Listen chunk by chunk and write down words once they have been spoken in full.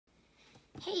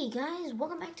Hey guys,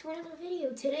 welcome back to another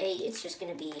video. Today it's just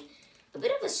going to be a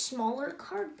bit of a smaller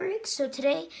card break. So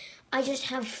today I just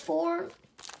have 4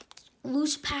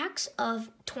 loose packs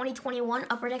of 2021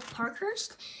 Upper Deck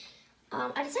Parkhurst.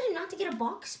 I decided not to get a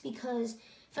box because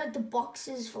I feel like the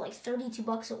boxes for like 32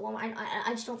 bucks at Walmart,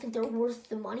 I just don't think they're worth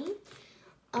the money.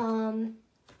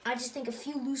 I just think a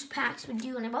few loose packs would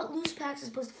do, and I bought loose packs as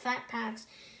opposed to fat packs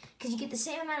because you get the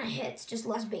same amount of hits, just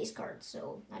less base cards.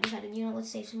 So I decided, let's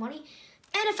save some money.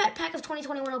 And a fat pack of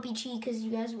 2021 OPG because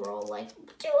you guys were all like,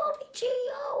 do OPG,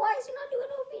 oh, why is he not doing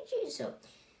OPG? So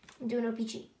I'm doing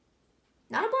OPG.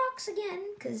 Not a box again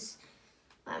because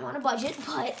I'm on a budget,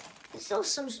 but still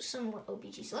somewhat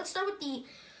OPG. So let's start with the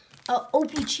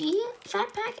OPG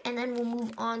fat pack, and then we'll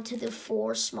move on to the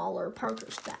 4 smaller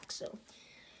Parkhurst packs. So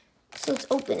let's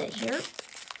open it here.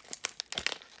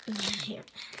 Here.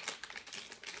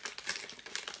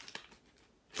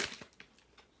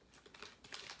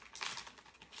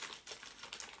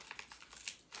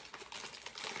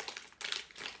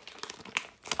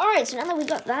 Alright, so now that we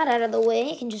got that out of the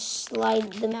way, I can just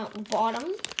slide them out the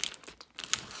bottom.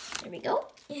 There we go.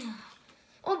 Yeah.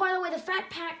 Oh, by the way, the fat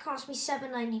pack cost me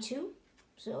 $7.92.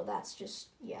 So that's just,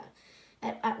 yeah,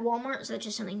 at Walmart. So that's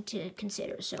just something to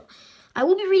consider. So I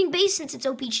will be reading base since it's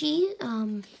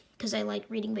OPG, because I like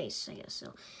reading base, I guess.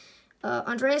 So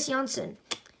Andreas Janssen,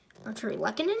 Arturi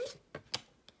Lehkonen,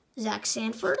 Zach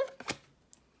Sanford.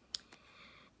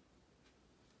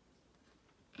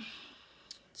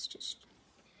 Let's just...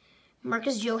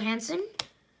 Marcus Johansson,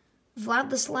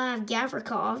 Vladislav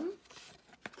Gavrikov,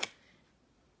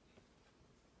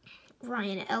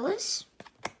 Ryan Ellis,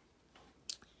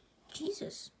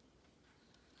 Jesus,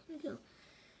 there we go,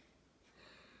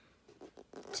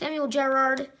 Samuel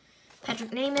Gerard,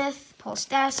 Patrick Nemeth, Paul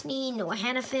Stastny, Noah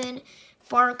Hannafin,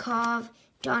 Barkov,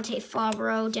 Dante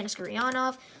Fabro, Dennis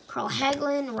Gurianov, Carl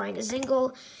Hagelin, Ryan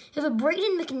Zingle. We have a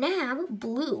Braden McNabb,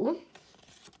 blue,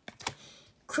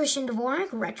 Christian Dvorak,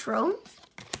 retro.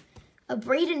 A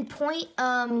Braden Point,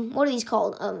 what are these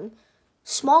called?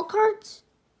 Small cards?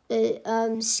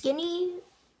 Skinny,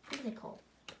 what are they called?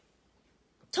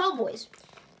 Tall boys.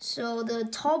 So the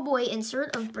tall boy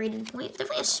insert of Braden Point,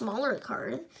 definitely a smaller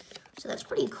card. So that's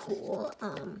pretty cool.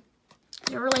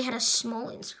 Never really had a small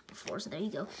insert before, so there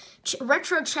you go.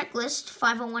 Retro checklist,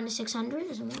 501 to 600.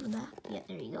 Is it on the back? Yeah,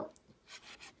 there you go.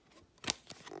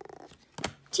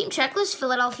 Team checklist,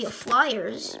 Philadelphia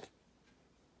Flyers.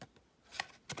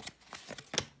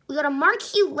 We got a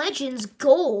Marquee Legends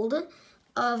gold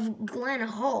of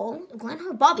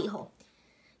Bobby Hull.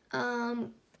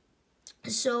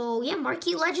 So yeah,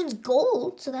 Marquee Legends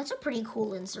gold. So that's a pretty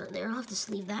cool insert there. I'll have to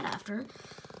sleeve that after.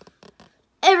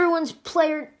 Everyone's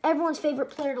favorite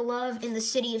player to love in the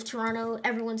city of Toronto.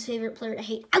 Everyone's favorite player to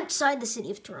hate outside the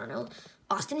city of Toronto.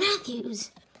 Austin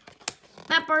Matthews,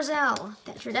 Matt Barzal,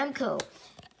 Petr Demko,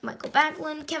 Michael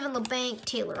Backlund, Kevin LeBanc,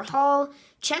 Taylor Hall,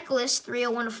 checklist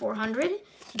 301 to 400,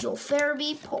 Joel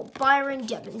Farabee, Paul Byron,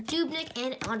 Devin Dubnyk,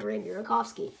 and Andrei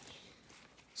Burakovsky.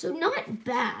 So not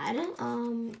bad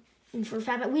for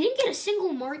Fat. We didn't get a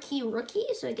single marquee rookie,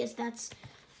 so I guess that's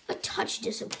a touch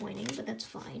disappointing, but that's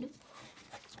fine.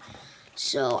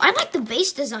 So I like the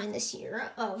base design this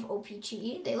year of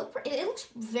OPG. It looks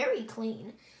very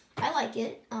clean. I like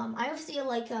it. I obviously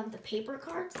like the paper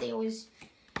cards. They always...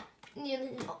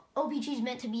 OPG is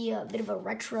meant to be a bit of a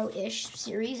retro-ish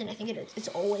series, and I think it's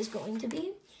always going to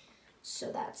be.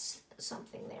 So that's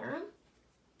something there.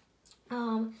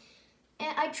 And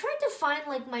I tried to find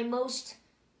like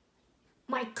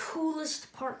my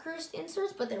coolest Parkhurst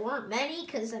inserts, but there weren't many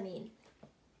because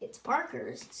it's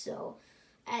Parkhurst. So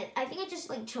I think I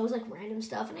just chose random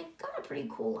stuff, and I got a pretty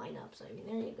cool lineup. So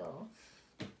there you go.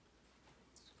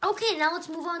 Okay, now let's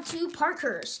move on to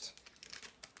Parkhurst.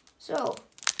 So.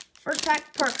 First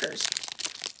pack, Parkhurst.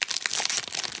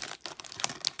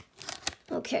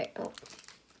 Okay. Oh.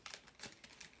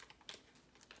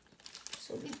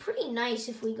 So it'd be pretty nice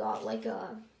if we got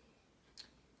a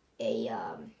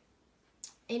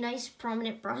nice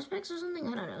prominent prospects or something.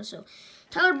 I don't know. So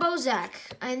Tyler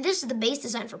Bozak, and this is the base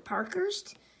design for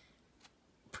Parkhurst.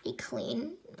 Pretty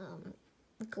clean,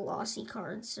 glossy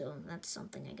cards. So that's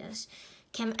something, I guess.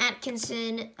 Cam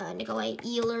Atkinson, Nikolai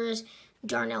Ehlers,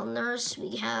 Darnell Nurse.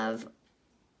 We have,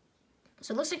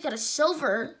 so it looks like we got a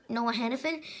silver Noah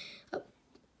Hannafin,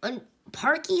 a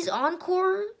Parkies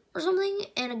Encore or something,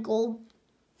 and a gold.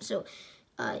 So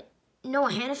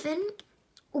Noah Hannafin.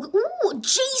 Ooh,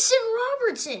 Jason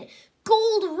Robertson,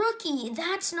 gold rookie.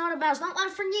 That's not bad. It's not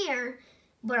Lafreniere,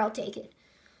 but I'll take it.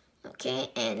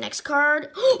 Okay, and next card.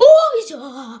 Oh, he's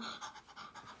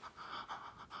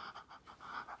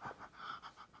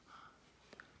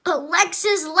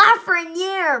Alexis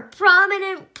Lafreniere,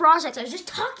 prominent prospects. I was just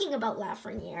talking about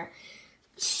Lafreniere.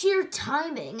 Sheer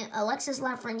timing. Alexis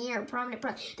Lafreniere, prominent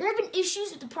prospects. There have been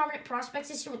issues with the prominent prospects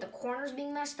this year with the corners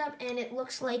being messed up, and it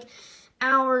looks like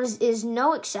ours is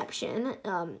no exception.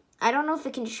 I don't know if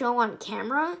it can show on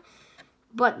camera,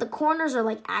 but the corners are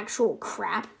like actual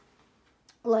crap.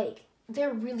 Like,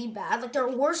 they're really bad. Like, they're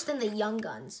worse than the Young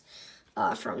Guns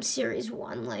from Series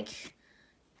 1. Like,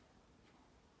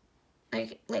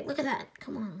 look at that.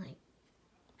 Come on, like.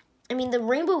 I mean, the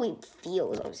rainbowy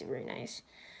feel is obviously very nice.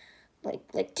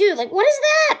 Like, dude, like, what is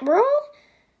that, bro?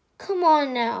 Come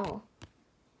on now.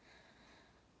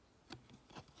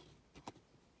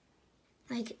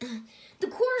 Like, the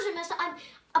corners are messed up.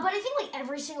 But I think, like,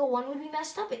 every single one would be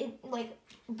messed up.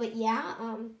 But yeah,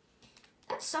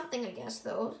 that's something, I guess,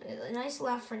 though. A nice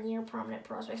Lafreniere prominent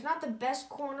prospects. Not the best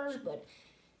corners, but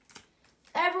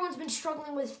everyone's been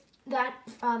struggling with that.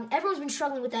 Everyone's been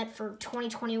struggling with that for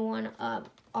 2021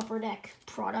 Upper Deck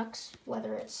products,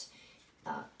 whether it's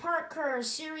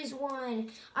Parkhurst, Series 1.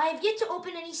 I have yet to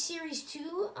open any Series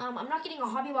 2. I'm not getting a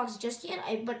hobby box just yet,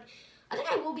 but I think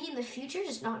I will be in the future,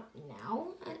 just not now.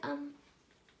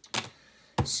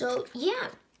 So, yeah.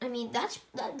 I mean, that's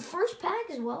that first pack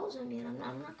as well. So, I mean,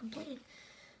 I'm not complaining.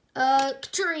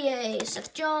 Couturier,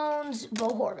 Seth Jones, Bo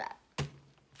Horvat.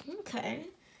 Okay.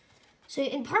 So,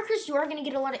 in Parkhurst, you are going to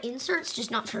get a lot of inserts, just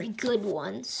not very good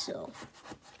ones. So,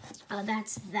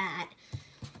 that's that.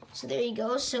 So, there you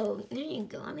go. So, there you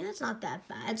go. I mean, that's not that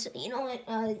bad. So, you know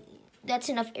what? That's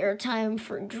enough airtime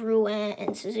for Drouin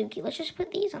and Suzuki. Let's just put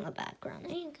these on the background.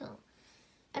 There you go.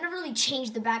 I never really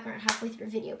changed the background halfway through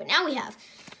the video, but now we have.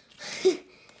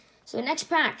 So, next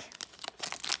pack.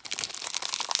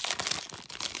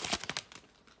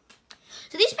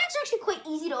 So, these packs are actually quite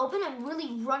easy to open. I'm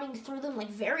really running through them, like,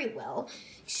 very well.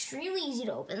 Extremely easy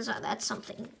to open. So, that's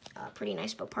something pretty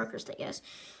nice about Parkhurst, I guess.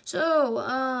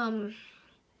 So,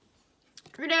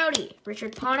 Drew Doughty,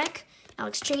 Richard Panik,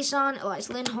 Alex Chason, Elias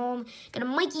Lindholm, got a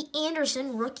Mikey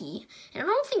Anderson rookie. And I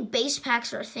don't think base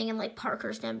packs are a thing in like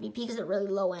Parkhurst MVP because they're really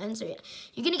low end. So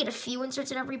you're going to get a few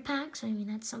inserts in every pack. So, I mean,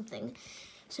 that's something.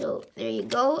 So, there you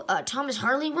go. Thomas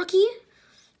Harley rookie.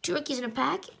 2 rookies in a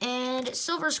pack. And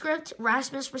Silver Script,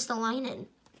 Rasmus Ristolainen.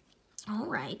 All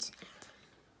right.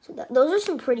 So, those are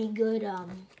some pretty good,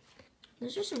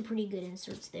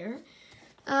 inserts there.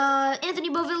 Anthony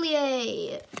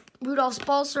Beauvillier, Rudolph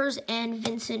Balcers, and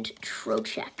Vincent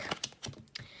Trocheck.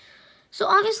 So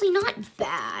obviously not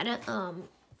bad.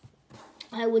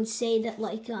 I would say that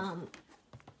like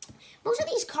most of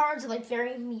these cards are like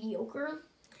very mediocre.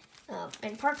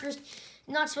 And Parkhurst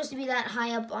not supposed to be that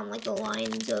high up on like the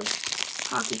lines of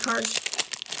hockey cards.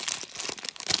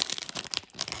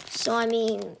 So I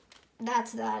mean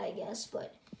that's that, I guess,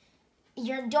 but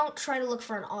don't try to look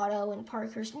for an auto in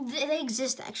Parkhurst. They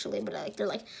exist actually, but like they're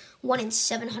like 1 in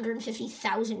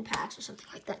 750,000 packs or something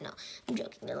like that. No, I'm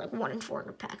joking. They're like 1 in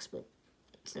 400 packs, but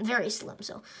it's very slim.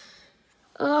 So,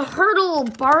 Hurdle,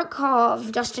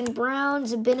 Barkov, Dustin Brown,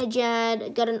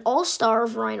 Zibanejad, got an all-star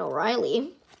of Ryan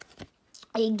O'Reilly,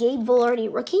 a Gabe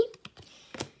Vilardi rookie,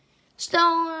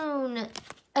 Stone,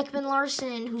 Ekman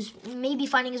Larson, who's maybe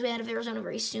finding his way out of Arizona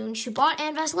very soon, Shabbat,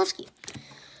 and Vasilevsky.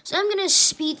 So I'm going to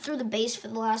speed through the base for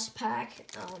the last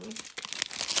pack.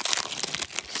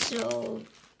 So,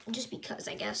 just because,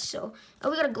 I guess. So,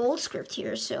 we got a gold script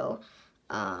here. So,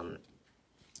 Backlund,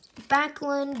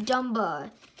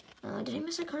 Dumba. Did I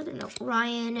miss a card there? No.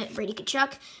 Ryan, Brady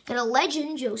Tkachuk. Got a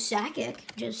legend, Joe Sakic.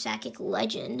 Joe Sakic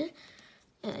legend.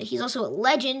 He's also a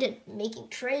legend at making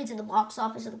trades in the box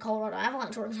office of the Colorado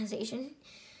Avalanche organization.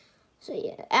 So,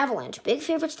 yeah, Avalanche. Big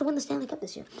favorites to win the Stanley Cup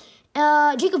this year.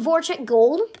 Jacob Voracek,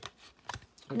 gold.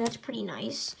 And that's pretty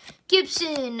nice.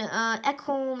 Gibson,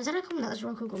 Ekholm. Is that Ekholm? No, that's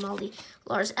Rocco Grimaldi.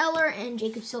 Lars Eller, and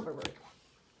Jacob Silverberg.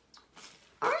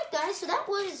 Alright, guys. So, that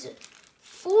was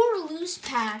 4 loose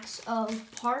packs of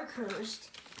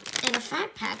Parkhurst and a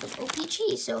fat pack of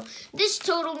OPG. So, this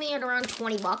totaled me at around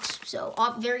 20 bucks. So,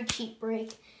 very cheap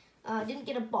break. Didn't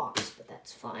get a box, but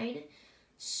that's fine.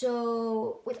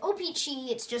 So, with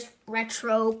OPG, it's just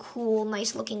retro, cool,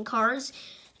 nice-looking cards.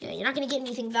 Yeah, you're not going to get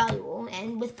anything valuable.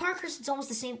 And with Parkhurst, it's almost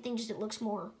the same thing, just it looks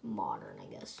more modern, I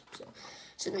guess.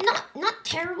 So not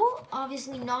terrible.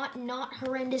 Obviously, not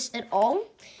horrendous at all.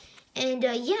 And,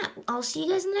 yeah, I'll see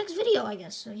you guys in the next video, I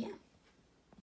guess. So, yeah.